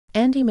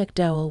Andie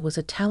MacDowell was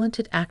a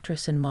talented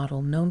actress and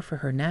model known for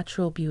her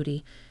natural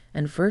beauty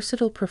and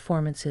versatile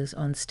performances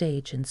on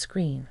stage and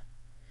screen.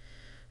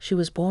 She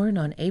was born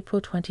on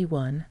April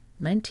 21,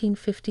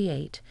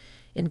 1958,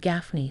 in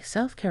Gaffney,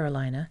 South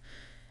Carolina,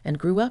 and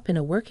grew up in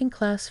a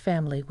working-class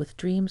family with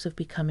dreams of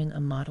becoming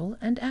a model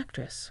and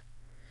actress.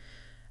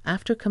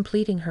 After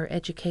completing her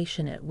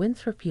education at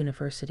Winthrop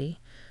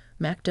University,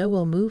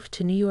 MacDowell moved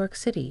to New York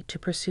City to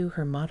pursue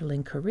her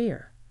modeling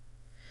career.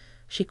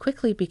 She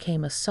quickly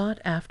became a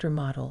sought-after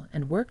model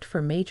and worked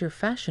for major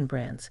fashion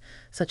brands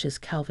such as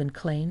Calvin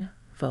Klein,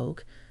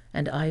 Vogue,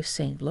 and Yves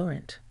Saint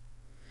Laurent.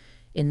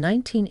 In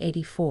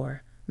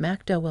 1984,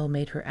 MacDowell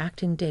made her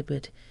acting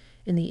debut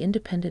in the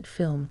independent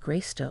film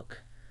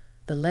Greystoke,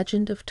 The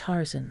Legend of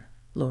Tarzan,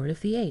 Lord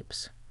of the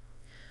Apes.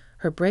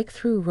 Her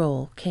breakthrough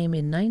role came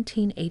in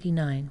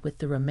 1989 with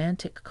the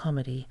romantic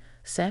comedy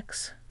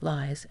Sex,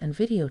 Lies, and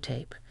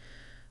Videotape,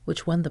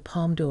 which won the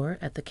Palme d'Or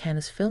at the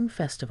Cannes Film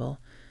Festival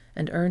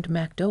and earned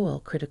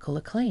MacDowell critical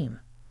acclaim.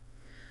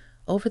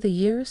 Over the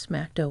years,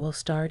 MacDowell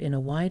starred in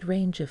a wide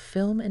range of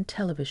film and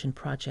television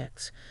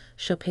projects,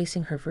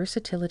 showcasing her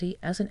versatility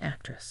as an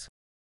actress.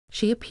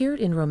 She appeared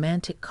in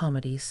romantic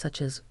comedies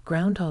such as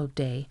Groundhog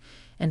Day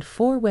and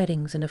 4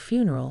 Weddings and a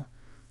Funeral,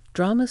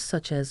 dramas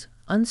such as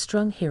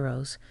Unstrung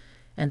Heroes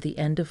and The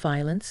End of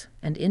Violence,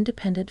 and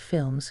independent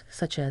films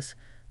such as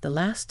The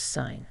Last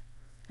Sign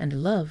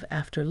and Love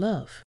After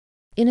Love.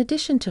 In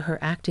addition to her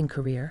acting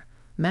career,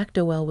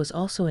 MacDowell was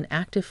also an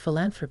active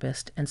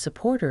philanthropist and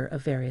supporter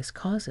of various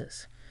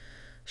causes.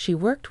 She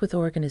worked with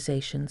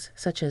organizations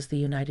such as the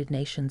United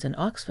Nations and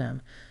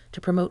Oxfam to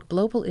promote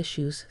global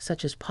issues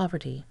such as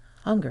poverty,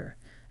 hunger,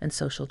 and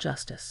social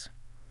justice.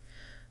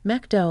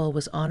 MacDowell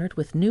was honored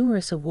with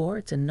numerous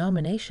awards and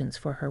nominations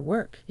for her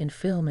work in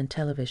film and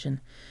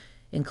television,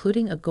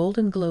 including a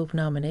Golden Globe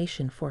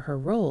nomination for her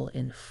role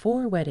in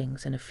 4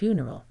 Weddings and a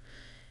Funeral,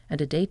 and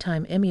a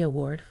Daytime Emmy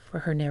Award for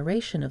her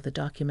narration of the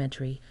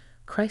documentary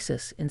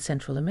Crisis in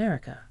Central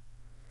America.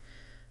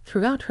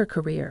 Throughout her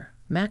career,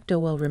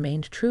 MacDowell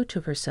remained true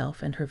to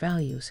herself and her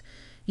values,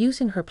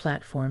 using her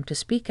platform to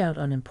speak out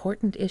on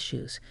important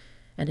issues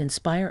and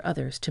inspire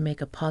others to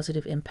make a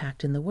positive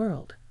impact in the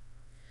world.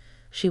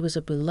 She was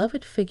a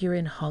beloved figure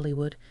in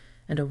Hollywood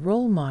and a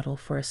role model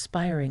for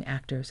aspiring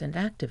actors and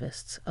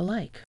activists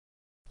alike.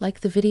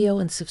 Like the video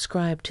and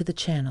subscribe to the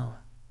channel.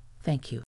 Thank you.